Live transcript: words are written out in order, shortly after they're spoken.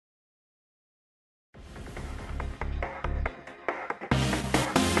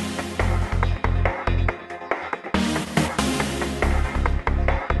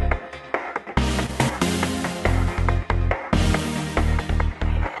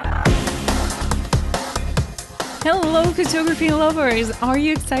Hello, photography lovers! Are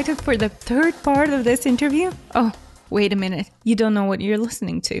you excited for the third part of this interview? Oh, wait a minute. You don't know what you're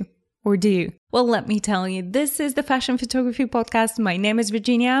listening to. Or do you? Well, let me tell you. This is the Fashion Photography Podcast. My name is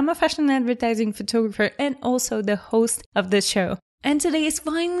Virginia. I'm a fashion advertising photographer and also the host of the show. And today is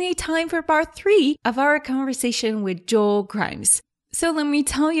finally time for part 3 of our conversation with Joel Grimes. So let me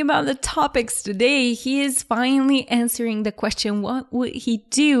tell you about the topics today. He is finally answering the question, what would he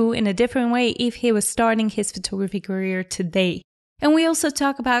do in a different way if he was starting his photography career today? And we also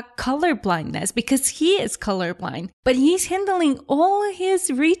talk about color blindness because he is colorblind, but he's handling all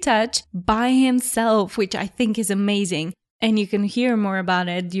his retouch by himself, which I think is amazing. And you can hear more about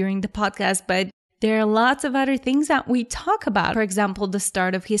it during the podcast, but there are lots of other things that we talk about. For example, the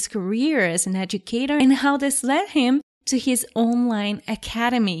start of his career as an educator and how this led him to his online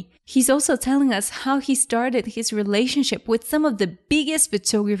academy. He's also telling us how he started his relationship with some of the biggest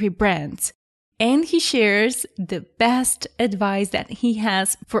photography brands. And he shares the best advice that he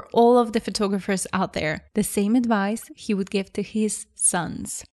has for all of the photographers out there. The same advice he would give to his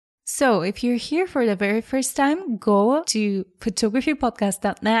sons. So if you're here for the very first time, go to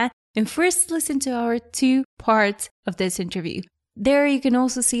photographypodcast.net and first listen to our 2 parts of this interview. There you can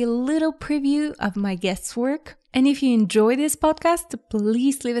also see a little preview of my guest's work. And if you enjoy this podcast,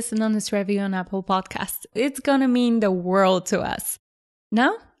 please leave us an honest review on Apple Podcasts. It's gonna mean the world to us.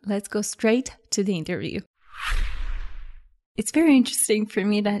 Now, let's go straight to the interview. It's very interesting for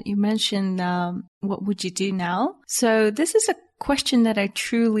me that you mentioned what would you do now? So this is a question that I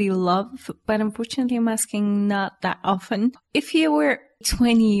truly love, but unfortunately I'm asking not that often. If you were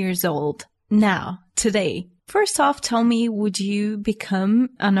 20 years old now, today, first off, tell me, would you become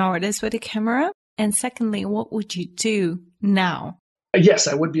an artist with a camera? And secondly, what would you do now? Yes,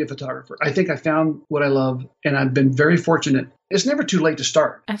 I would be a photographer. I think I found what I love, and I've been very fortunate. It's never too late to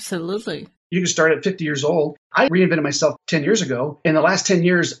start. Absolutely. You can start at 50 years old. I reinvented myself 10 years ago. In the last 10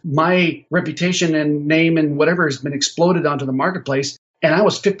 years, my reputation and name and whatever has been exploded onto the marketplace. And I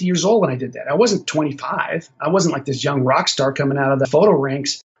was 50 years old when I did that. I wasn't 25. I wasn't like this young rock star coming out of the photo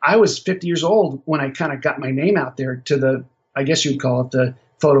ranks. I was 50 years old when I kind of got my name out there to the, I guess you'd call it the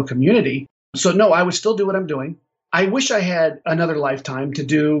photo community. So no, I would still do what I'm doing. I wish I had another lifetime to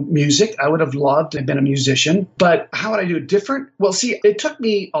do music. I would have loved to have been a musician, but how would I do it different? Well, see, it took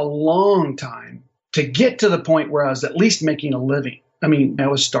me a long time to get to the point where I was at least making a living. I mean, I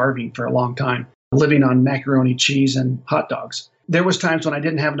was starving for a long time, living on macaroni, cheese, and hot dogs. There was times when I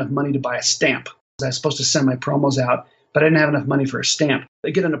didn't have enough money to buy a stamp. I was supposed to send my promos out, but I didn't have enough money for a stamp.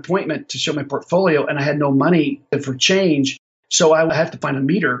 I get an appointment to show my portfolio, and I had no money for change, so I would have to find a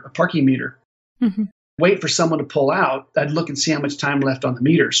meter, a parking meter. Mm-hmm. Wait for someone to pull out. I'd look and see how much time left on the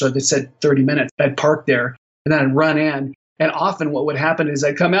meter. So if it said 30 minutes, I'd park there and then I'd run in. And often what would happen is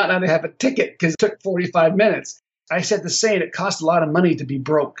I'd come out and I'd have a ticket because it took 45 minutes. I said the saying, it cost a lot of money to be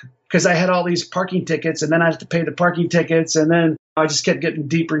broke because I had all these parking tickets and then I had to pay the parking tickets. And then I just kept getting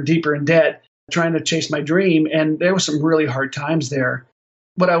deeper and deeper in debt, trying to chase my dream. And there were some really hard times there.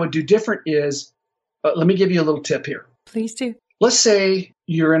 What I would do different is, let me give you a little tip here. Please do. Let's say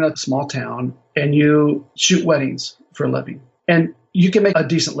you're in a small town and you shoot weddings for a living. And you can make a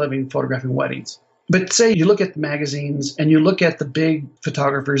decent living photographing weddings. But say you look at the magazines and you look at the big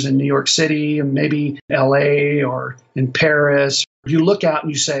photographers in New York City and maybe LA or in Paris. You look out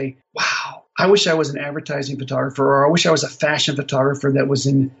and you say, wow, I wish I was an advertising photographer, or I wish I was a fashion photographer that was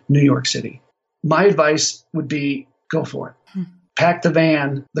in New York City. My advice would be go for it. Pack the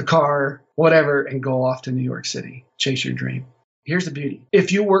van, the car, whatever, and go off to New York City. Chase your dream. Here's the beauty.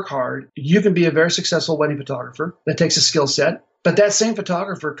 If you work hard, you can be a very successful wedding photographer. That takes a skill set. But that same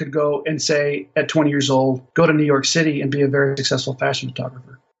photographer could go and say at 20 years old, go to New York City and be a very successful fashion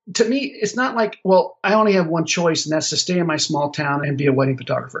photographer. To me, it's not like, well, I only have one choice, and that's to stay in my small town and be a wedding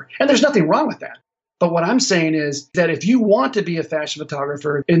photographer. And there's nothing wrong with that. But what I'm saying is that if you want to be a fashion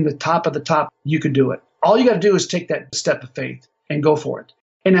photographer in the top of the top, you could do it. All you got to do is take that step of faith and go for it.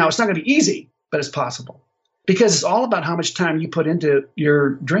 And now it's not going to be easy, but it's possible. Because it's all about how much time you put into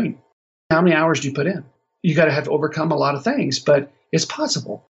your dream. How many hours do you put in? You got to have to overcome a lot of things, but it's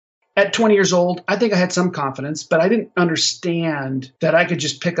possible. At 20 years old, I think I had some confidence, but I didn't understand that I could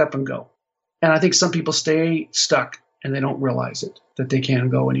just pick up and go. And I think some people stay stuck and they don't realize it, that they can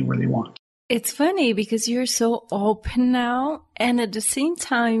go anywhere they want. It's funny because you're so open now. And at the same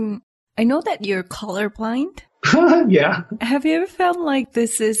time, I know that you're colorblind. Yeah. Have you ever felt like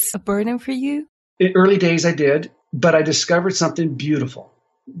this is a burden for you? In early days, I did, but I discovered something beautiful.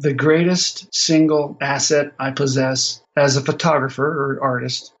 The greatest single asset I possess as a photographer or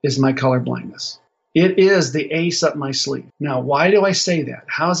artist is my color blindness. It is the ace up my sleeve. Now, why do I say that?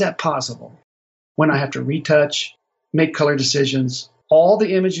 How is that possible? when I have to retouch, make color decisions. All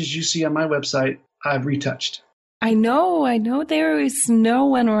the images you see on my website, I've retouched. I know there is no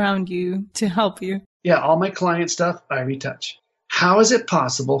one around you to help you. Yeah, all my client stuff, I retouch. How is it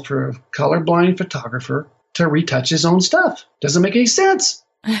possible for a colorblind photographer to retouch his own stuff? Doesn't make any sense.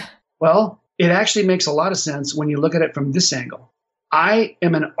 Well, it actually makes a lot of sense when you look at it from this angle. I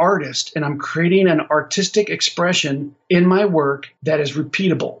am an artist and I'm creating an artistic expression in my work that is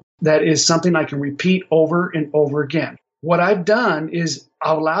repeatable. That is something I can repeat over and over again. What I've done is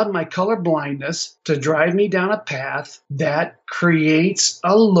allowed my color blindness to drive me down a path that creates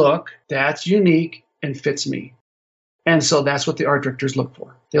a look that's unique and fits me. And so that's what the art directors look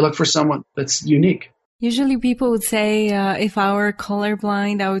for. They look for someone that's unique. Usually people would say, if I were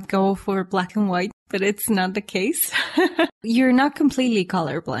colorblind, I would go for black and white, but it's not the case. You're not completely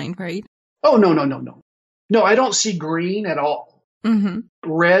colorblind, right? Oh, no. No, I don't see green at all. Mm-hmm.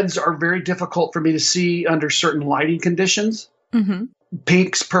 Reds are very difficult for me to see under certain lighting conditions. Mm-hmm.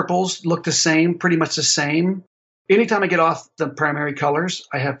 Pinks, purples look the same, pretty much the same. Anytime I get off the primary colors,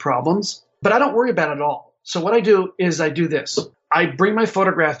 I have problems, but I don't worry about it at all. So what I do is I do this. I bring my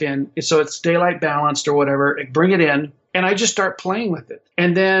photograph in, so it's daylight balanced or whatever, I bring it in, and I just start playing with it.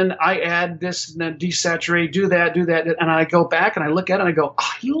 And then I add this and then desaturate, do that, and I go back and I look at it and I go,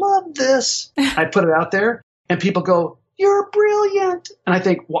 I love this. I put it out there, and people go, you're brilliant. And I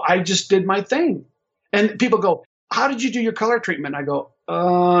think, well, I just did my thing. And people go, how did you do your color treatment? I go,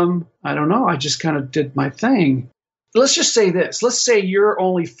 I don't know. I just kind of did my thing. Let's just say this. Let's say you're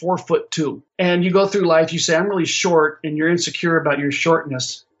only 4'2", and you go through life, you say, I'm really short, and you're insecure about your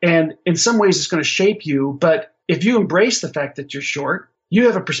shortness. And in some ways, it's going to shape you. But if you embrace the fact that you're short, you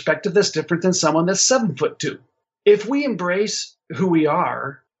have a perspective that's different than someone that's 7'2". If we embrace who we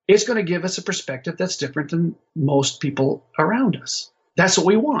are, it's going to give us a perspective that's different than most people around us. That's what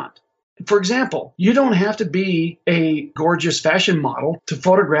we want. For example, you don't have to be a gorgeous fashion model to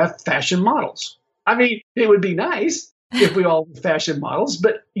photograph fashion models. I mean, it would be nice if we all were fashion models,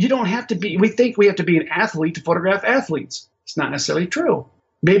 but you don't have to be. We think we have to be an athlete to photograph athletes. It's not necessarily true.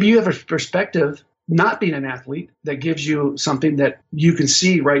 Maybe you have a perspective, not being an athlete, that gives you something that you can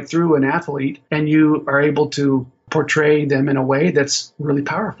see right through an athlete, and you are able to portray them in a way that's really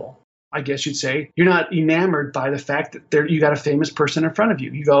powerful. I guess you'd say you're not enamored by the fact that you got a famous person in front of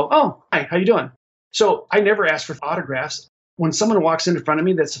you. You go, oh, hi, how you doing? So I never ask for autographs. When someone walks in front of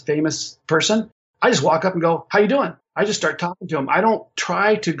me that's a famous person, I just walk up and go, how you doing? I just start talking to them. I don't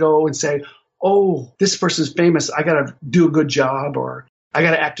try to go and say, oh, this person's famous. I got to do a good job, or I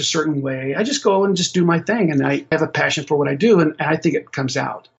got to act a certain way. I just go and just do my thing. And I have a passion for what I do. And I think it comes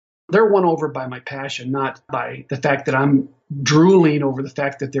out. They're won over by my passion, not by the fact that I'm drooling over the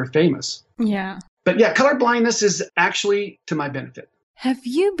fact that they're famous. Yeah. But yeah, color blindness is actually to my benefit. Have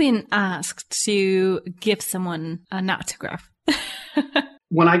you been asked to give someone an autograph?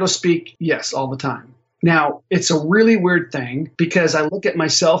 When I go speak, yes, all the time. Now, it's a really weird thing because I look at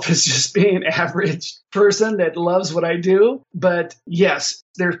myself as just being an average person that loves what I do. But yes,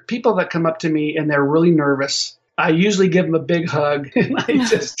 there's people that come up to me and they're really nervous. I usually give them a big hug and I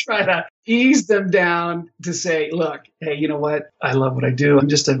just try to ease them down to say, look, hey, you know what? I love what I do. I'm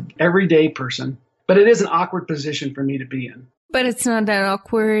just an everyday person. But it is an awkward position for me to be in. But it's not that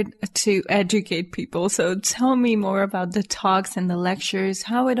awkward to educate people. So tell me more about the talks and the lectures,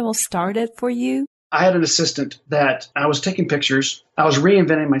 how it all started for you. I had an assistant that I was taking pictures. I was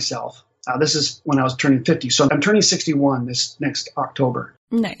reinventing myself. This is when I was turning 50. So I'm turning 61 this next October.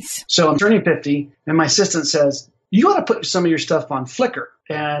 Nice. So I'm turning 50, and my assistant says, you ought to put some of your stuff on Flickr.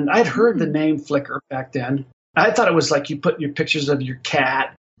 And I'd heard the name Flickr back then. I thought it was like you put your pictures of your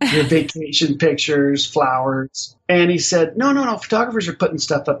cat, your vacation pictures, flowers. And he said, no, photographers are putting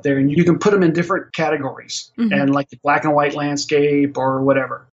stuff up there, and you can put them in different categories, and like the black and white landscape or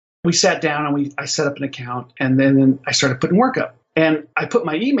whatever. We sat down and I set up an account, and then I started putting work up. And I put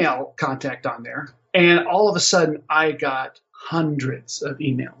my email contact on there, and all of a sudden I got hundreds of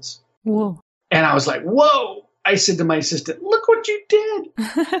emails. Whoa. And I was like, whoa. I said to my assistant, look what you did.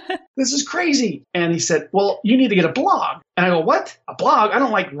 This is crazy. And he said, well, you need to get a blog. And I go, what? A blog? I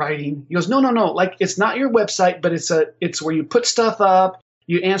don't like writing. He goes, no. Like, it's not your website, but it's where you put stuff up,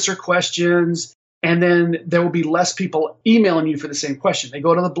 you answer questions, and then there will be less people emailing you for the same question. They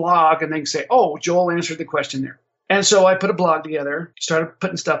go to the blog and they say, oh, Joel answered the question there. And so I put a blog together, started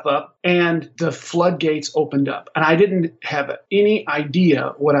putting stuff up, and the floodgates opened up. And I didn't have any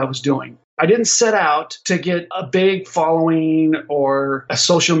idea what I was doing. I didn't set out to get a big following or a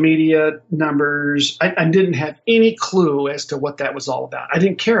social media numbers. I didn't have any clue as to what that was all about. I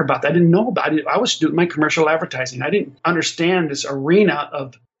didn't care about that. I didn't know about it. I was doing my commercial advertising. I didn't understand this arena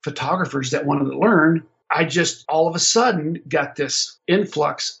of photographers that wanted to learn, I just all of a sudden got this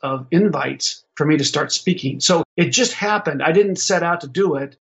influx of invites for me to start speaking. So it just happened. I didn't set out to do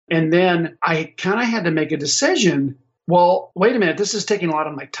it. And then I kind of had to make a decision. Well, wait a minute, this is taking a lot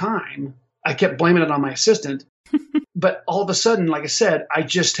of my time. I kept blaming it on my assistant. But all of a sudden, like I said, I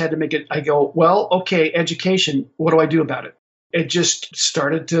just had to make it. I go, well, okay, education. What do I do about it? It just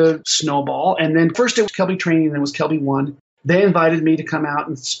started to snowball. And then first it was Kelby Training, then it was Kelby One. They invited me to come out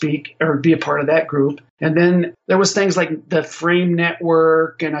and speak or be a part of that group. And then there was things like the Frame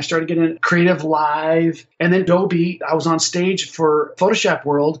Network, and I started getting Creative Live. And then Adobe, I was on stage for Photoshop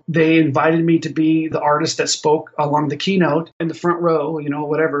World. They invited me to be the artist that spoke along the keynote in the front row,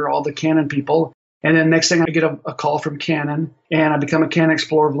 whatever, all the Canon people. And then next thing I get a call from Canon, and I become a Canon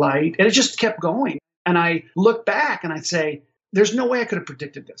Explorer of Light. And it just kept going. And I look back and I say, there's no way I could have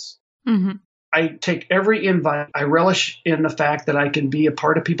predicted this. Mm-hmm. I take every invite. I relish in the fact that I can be a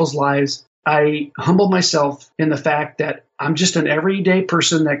part of people's lives. I humble myself in the fact that I'm just an everyday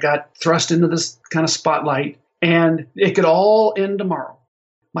person that got thrust into this kind of spotlight, and it could all end tomorrow.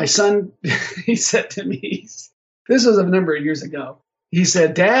 My son, he said to me, this was a number of years ago. He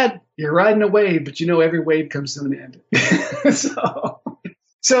said, Dad, you're riding a wave, but every wave comes to an end.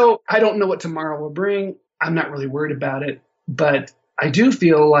 So I don't know what tomorrow will bring. I'm not really worried about it, but I do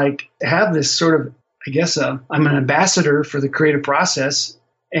feel like I have this sort of, I guess, I'm an ambassador for the creative process,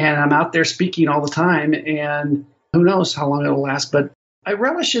 and I'm out there speaking all the time, and who knows how long it'll last, but I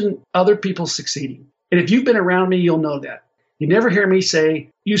relish in other people succeeding. And if you've been around me, you'll know that. You never hear me say,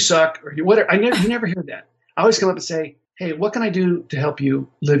 you suck, or whatever. You never hear that. I always come up and say, hey, what can I do to help you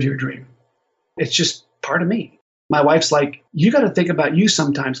live your dream? It's just part of me. My wife's like, you got to think about you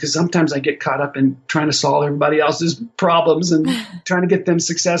sometimes, because sometimes I get caught up in trying to solve everybody else's problems and trying to get them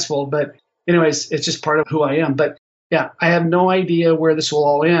successful. But anyways, it's just part of who I am. But yeah, I have no idea where this will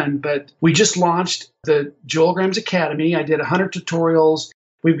all end. But we just launched the Joel Grimes Academy. I did 100 tutorials.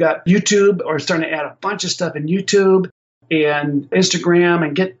 We've got YouTube, or starting to add a bunch of stuff in YouTube and Instagram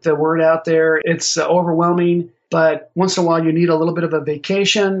and get the word out there. It's overwhelming. But once in a while, you need a little bit of a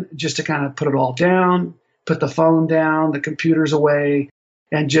vacation just to kind of put it all down. Put the phone down, the computers away,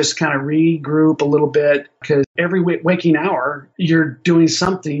 and just kind of regroup a little bit, because every waking hour, you're doing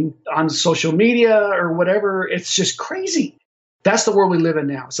something on social media or whatever. It's just crazy. That's the world we live in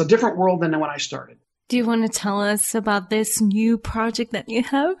now. It's a different world than when I started. Do you want to tell us about this new project that you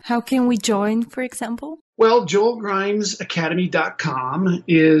have? How can we join, for example? Well, JoelGrimesAcademy.com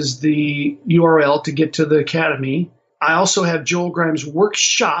is the URL to get to the academy. I also have Joel Grimes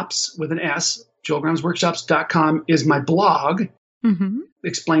Workshops with an S. JoelGrimesWorkshops.com is my blog. Mm-hmm.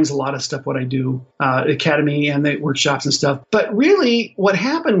 Explains a lot of stuff, what I do, academy and the workshops and stuff. But really what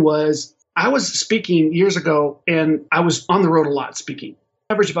happened was I was speaking years ago, and I was on the road a lot speaking.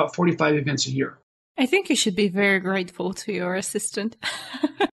 I average about 45 events a year. I think you should be very grateful to your assistant.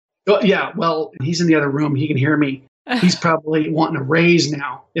 Well, yeah, well, he's in the other room. He can hear me. He's probably wanting a raise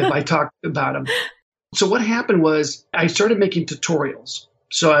now if I talk about him. So what happened was I started making tutorials.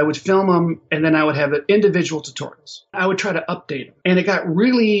 So I would film them, and then I would have individual tutorials. I would try to update them. And it got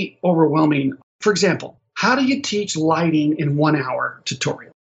really overwhelming. For example, how do you teach lighting in 1 hour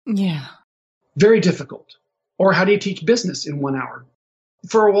tutorial? Yeah. Very difficult. Or how do you teach business in 1 hour?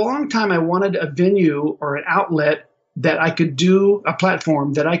 For a long time, I wanted a venue or an outlet that I could do, a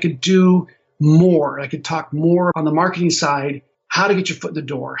platform that I could do more. I could talk more on the marketing side, how to get your foot in the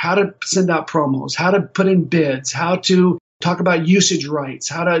door, how to send out promos, how to put in bids, how to talk about usage rights,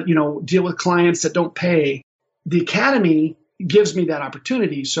 how to, deal with clients that don't pay. The Academy gives me that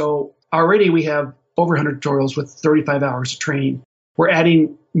opportunity. So already we have over 100 tutorials with 35 hours of training. We're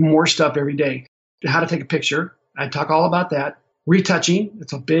adding more stuff every day. How to take a picture. I talk all about that. Retouching.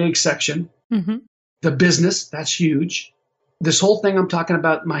 It's a big section. Mm-hmm. The business. That's huge. This whole thing I'm talking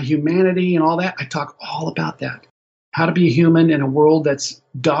about, my humanity and all that. I talk all about that. How to be a human in a world that's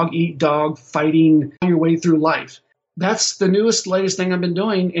dog eat dog, fighting your way through life. That's the latest thing I've been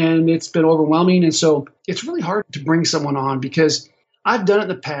doing, and it's been overwhelming. And so it's really hard to bring someone on because I've done it in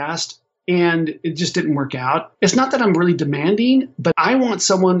the past and it just didn't work out. It's not that I'm really demanding, but I want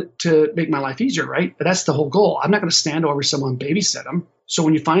someone to make my life easier, right? But that's the whole goal. I'm not going to stand over someone and babysit them. So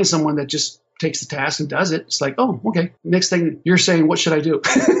when you find someone that just takes the task and does it, it's like, oh, okay. Next thing you're saying, what should I do?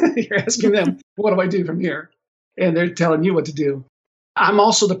 You're asking them, what do I do from here? And they're telling you what to do. I'm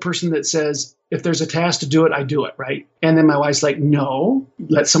also the person that says, if there's a task to do it, I do it, right? And then my wife's like, no,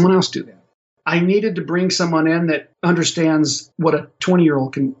 let someone else do that. I needed to bring someone in that understands what a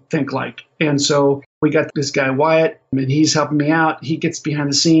 20-year-old can think like. And so we got this guy, Wyatt, and he's helping me out. He gets behind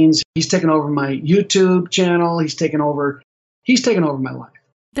the scenes. He's taken over my YouTube channel. He's taken over my life.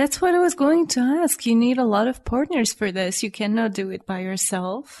 That's what I was going to ask. You need a lot of partners for this. You cannot do it by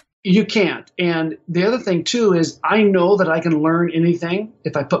yourself. You can't. And the other thing too is I know that I can learn anything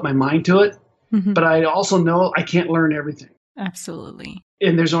if I put my mind to it, but I also know I can't learn everything. Absolutely.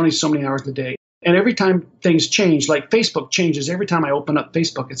 And there's only so many hours a day. And every time things change, like Facebook changes, every time I open up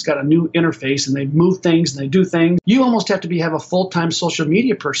Facebook, it's got a new interface and they move things and they do things. You almost have to have a full-time social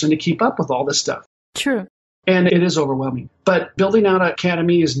media person to keep up with all this stuff. True. And it is overwhelming. But building out an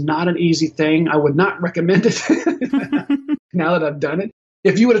academy is not an easy thing. I would not recommend it now that I've done it.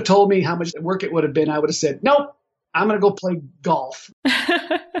 If you would have told me how much work it would have been, I would have said, nope, I'm going to go play golf.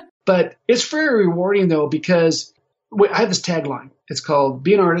 But it's very rewarding, though, because I have this tagline. It's called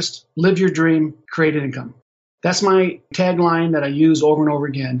Be an Artist, Live Your Dream, Create an Income. That's my tagline that I use over and over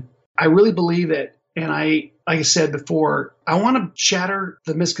again. I really believe it. And like I said before, I want to shatter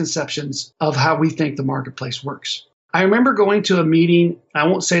the misconceptions of how we think the marketplace works. I remember going to a meeting. I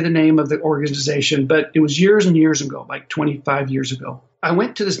won't say the name of the organization, but it was years and years ago, like 25 years ago. I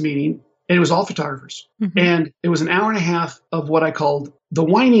went to this meeting and it was all photographers. And it was an hour and a half of what I called the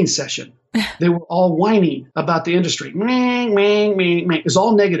whining session. They were all whining about the industry. It was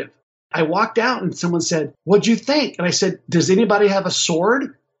all negative. I walked out and someone said, what'd you think? And I said, does anybody have a sword?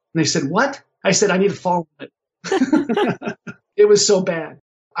 And they said, what? I said, I need to fall on it. It was so bad.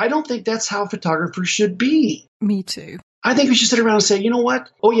 I don't think that's how photographers should be. Me too. I think we should sit around and say, you know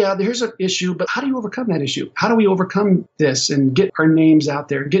what? Oh, yeah, there's an issue, but how do you overcome that issue? How do we overcome this and get our names out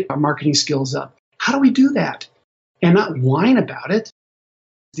there and get our marketing skills up? How do we do that? And not whine about it.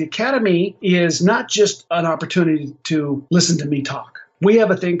 The Academy is not just an opportunity to listen to me talk. We have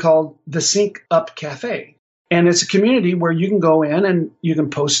a thing called the Sync Up Cafe. And it's a community where you can go in and you can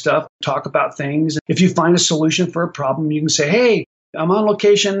post stuff, talk about things. If you find a solution for a problem, you can say, hey, I'm on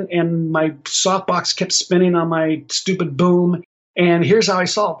location and my softbox kept spinning on my stupid boom. And here's how I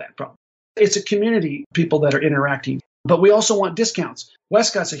solved that problem. It's a community, people that are interacting. But we also want discounts.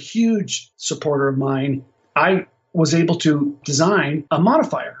 Westcott's a huge supporter of mine. I was able to design a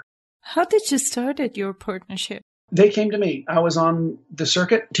modifier. How did you start at your partnership? They came to me. I was on the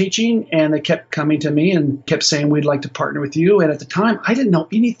circuit teaching, and they kept coming to me and kept saying, we'd like to partner with you. And at the time, I didn't know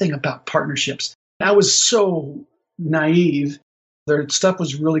anything about partnerships. I was so naive. Their stuff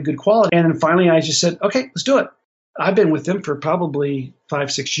was really good quality. And then finally, I just said, okay, let's do it. I've been with them for probably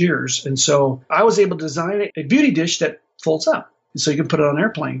 5-6 years. And so I was able to design a beauty dish that folds up. So you can put it on an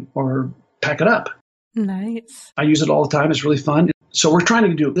airplane or pack it up. Nice. I use it all the time. It's really fun. So we're trying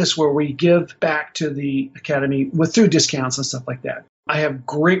to do this where we give back to the Academy through discounts and stuff like that. I have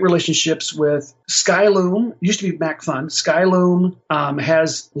great relationships with Skyloom. Used to be MacFun. Skyloom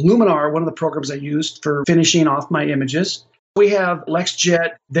has Luminar, one of the programs I used for finishing off my images. We have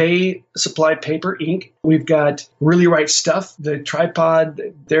LexJet. They supply paper, ink. We've got Really Right Stuff, the tripod.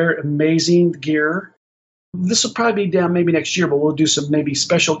 They're amazing gear. This will probably be down maybe next year, but we'll do some maybe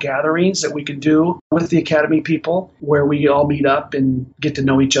special gatherings that we can do with the Academy people where we all meet up and get to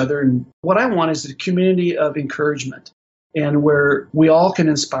know each other. And what I want is a community of encouragement and where we all can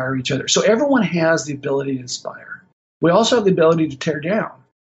inspire each other. So everyone has the ability to inspire. We also have the ability to tear down.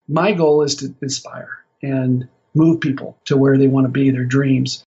 My goal is to inspire and move people to where they want to be, their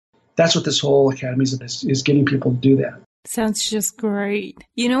dreams. That's what this whole Academy is getting people to do that. Sounds just great.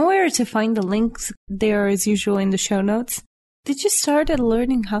 You know where to find the links? They are as usual in the show notes. Did you start at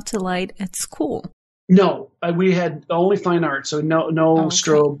learning how to light at school? No, we had only fine art, so no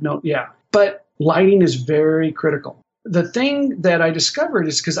strobe, no, yeah. But lighting is very critical. The thing that I discovered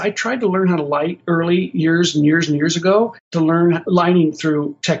is because I tried to learn how to light early years and years and years ago to learn lighting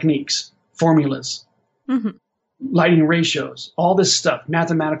through techniques, formulas, lighting ratios, all this stuff,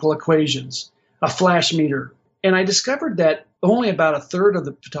 mathematical equations, a flash meter. And I discovered that only about a third of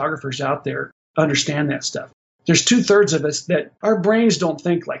the photographers out there understand that stuff. There's 2/3 of us that our brains don't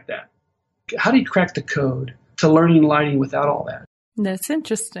think like that. How do you crack the code to learning lighting without all that? That's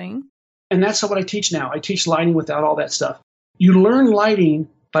interesting. And that's what I teach now. I teach lighting without all that stuff. You learn lighting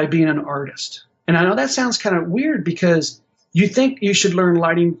by being an artist. And I know that sounds kind of weird because you think you should learn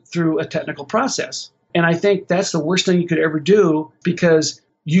lighting through a technical process. And I think that's the worst thing you could ever do because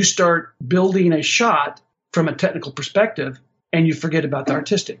you start building a shot from a technical perspective, and you forget about the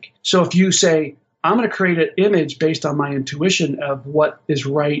artistic. So if you say, I'm going to create an image based on my intuition of what is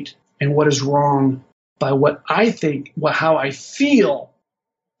right and what is wrong by what I think, how I feel,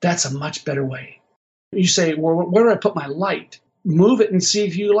 that's a much better way. You say, well, where do I put my light? Move it and see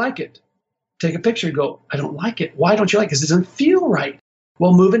if you like it. Take a picture and go, I don't like it. Why don't you like it? Because it doesn't feel right.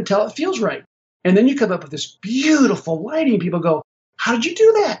 Well, move it until it feels right. And then you come up with this beautiful lighting. People go, how did you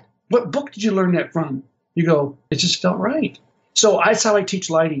do that? What book did you learn that from? You go, it just felt right. So that's how I teach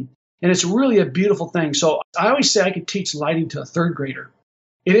lighting. And it's really a beautiful thing. So I always say I could teach lighting to a third grader.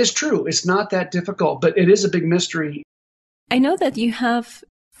 It is true. It's not that difficult, but it is a big mystery. I know that you have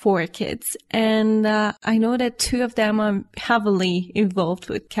 4 kids, and I know that 2 of them are heavily involved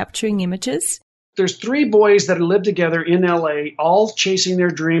with capturing images. There's 3 boys that live together in LA, all chasing their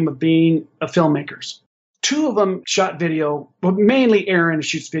dream of being filmmakers. 2 of them shot video, but mainly Aaron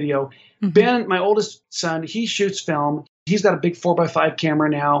shoots video. Mm-hmm. Ben, my oldest son, he shoots film. He's got a big 4x5 camera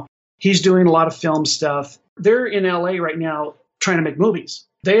now. He's doing a lot of film stuff. They're in LA right now trying to make movies.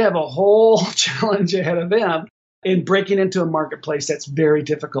 They have a whole challenge ahead of them in breaking into a marketplace that's very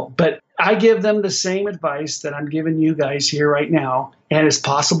difficult. But I give them the same advice that I'm giving you guys here right now, and it's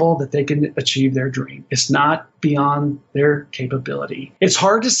possible that they can achieve their dream. It's not beyond their capability. It's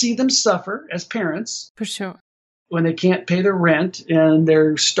hard to see them suffer as parents. For sure. When they can't pay their rent and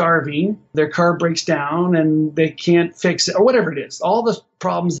they're starving, their car breaks down and they can't fix it, or whatever it is, all the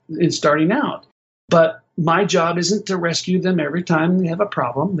problems in starting out. But my job isn't to rescue them every time they have a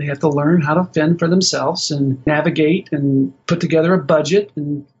problem. They have to learn how to fend for themselves and navigate and put together a budget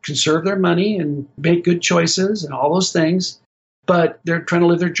and conserve their money and make good choices and all those things. But they're trying to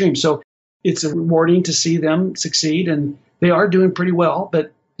live their dream. So it's rewarding to see them succeed, and they are doing pretty well,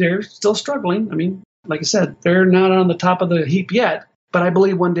 but they're still struggling. I mean, like I said, they're not on the top of the heap yet, but I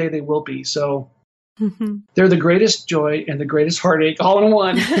believe one day they will be. So they're the greatest joy and the greatest heartache all in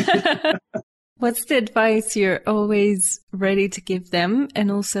one. What's the advice you're always ready to give them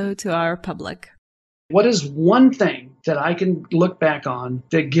and also to our public? What is one thing that I can look back on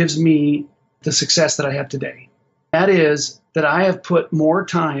that gives me the success that I have today? That is that I have put more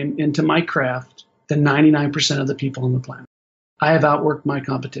time into my craft than 99% of the people on the planet. I have outworked my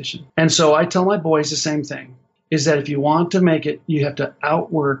competition. And so I tell my boys the same thing, is that if you want to make it, you have to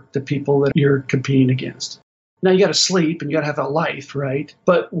outwork the people that you're competing against. Now, you got to sleep and you got to have a life, right?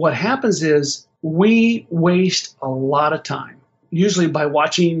 But what happens is we waste a lot of time, usually by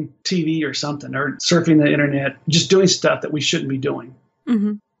watching TV or something, or surfing the internet, just doing stuff that we shouldn't be doing.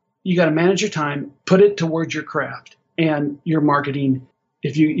 Mm-hmm. You got to manage your time, put it towards your craft and your marketing.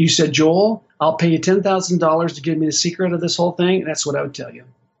 If you said, Joel, I'll pay you $10,000 to give me the secret of this whole thing, that's what I would tell you.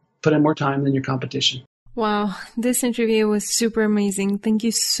 Put in more time than your competition. Wow, this interview was super amazing. Thank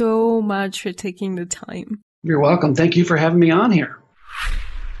you so much for taking the time. You're welcome. Thank you for having me on here.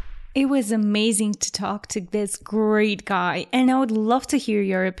 It was amazing to talk to this great guy, and I would love to hear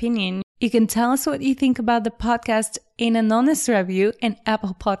your opinion. You can tell us what you think about the podcast in an honest review in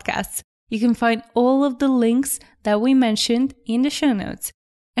Apple Podcasts. You can find all of the links that we mentioned in the show notes.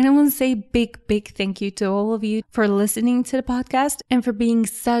 And I want to say big thank you to all of you for listening to the podcast and for being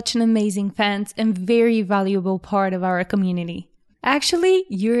such an amazing fans and very valuable part of our community. Actually,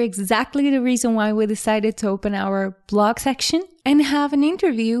 you're exactly the reason why we decided to open our blog section and have an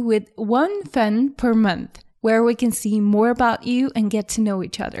interview with one fan per month, where we can see more about you and get to know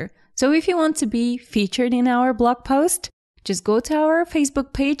each other. So if you want to be featured in our blog post, just go to our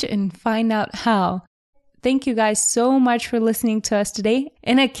Facebook page and find out how. Thank you guys so much for listening to us today,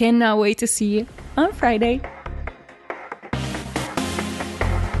 and I cannot wait to see you on Friday.